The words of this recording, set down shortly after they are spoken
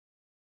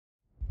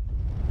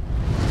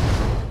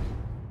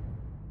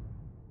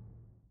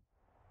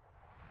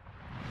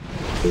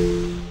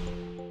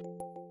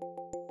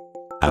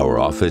Our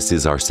office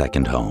is our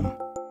second home,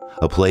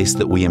 a place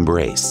that we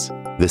embrace,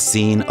 the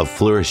scene of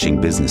flourishing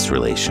business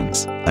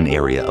relations, an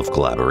area of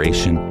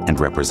collaboration and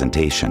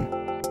representation,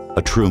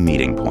 a true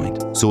meeting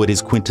point. So it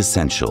is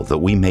quintessential that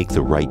we make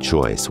the right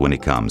choice when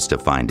it comes to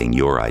finding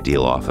your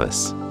ideal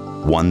office,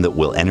 one that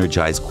will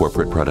energize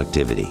corporate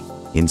productivity,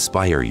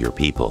 inspire your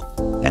people,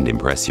 and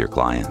impress your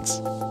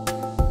clients.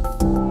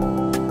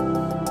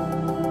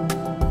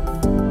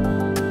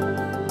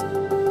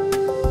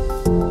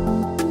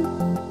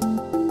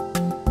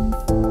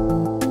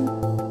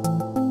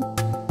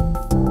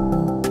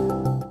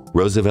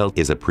 Roosevelt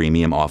is a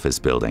premium office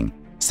building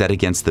set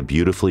against the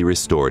beautifully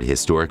restored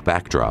historic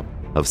backdrop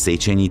of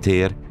Széchenyi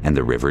Square and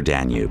the river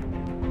Danube.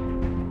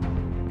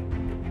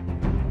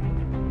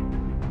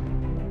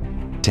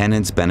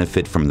 Tenants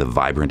benefit from the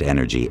vibrant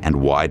energy and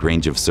wide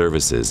range of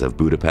services of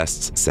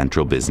Budapest's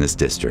central business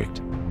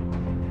district.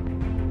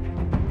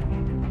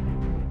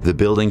 The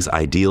building's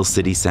ideal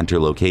city center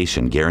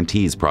location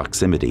guarantees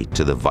proximity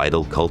to the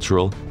vital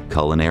cultural,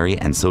 culinary,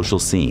 and social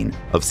scene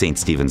of St.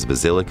 Stephen's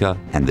Basilica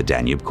and the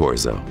Danube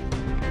Corso.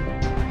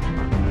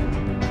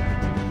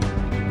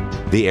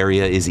 The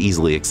area is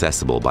easily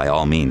accessible by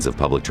all means of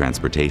public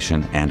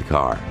transportation and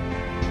car.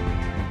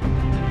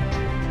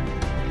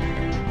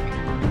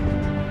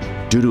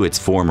 Due to its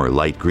former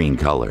light green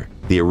color,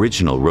 the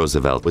original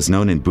Roosevelt was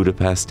known in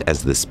Budapest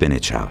as the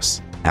Spinach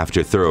House.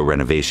 After thorough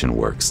renovation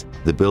works,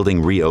 the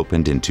building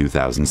reopened in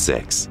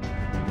 2006.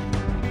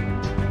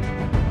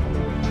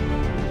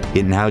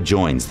 It now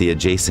joins the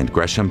adjacent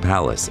Gresham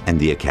Palace and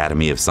the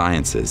Academy of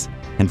Sciences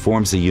and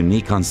forms a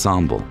unique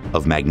ensemble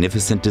of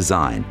magnificent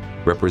design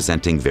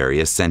representing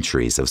various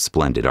centuries of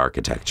splendid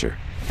architecture.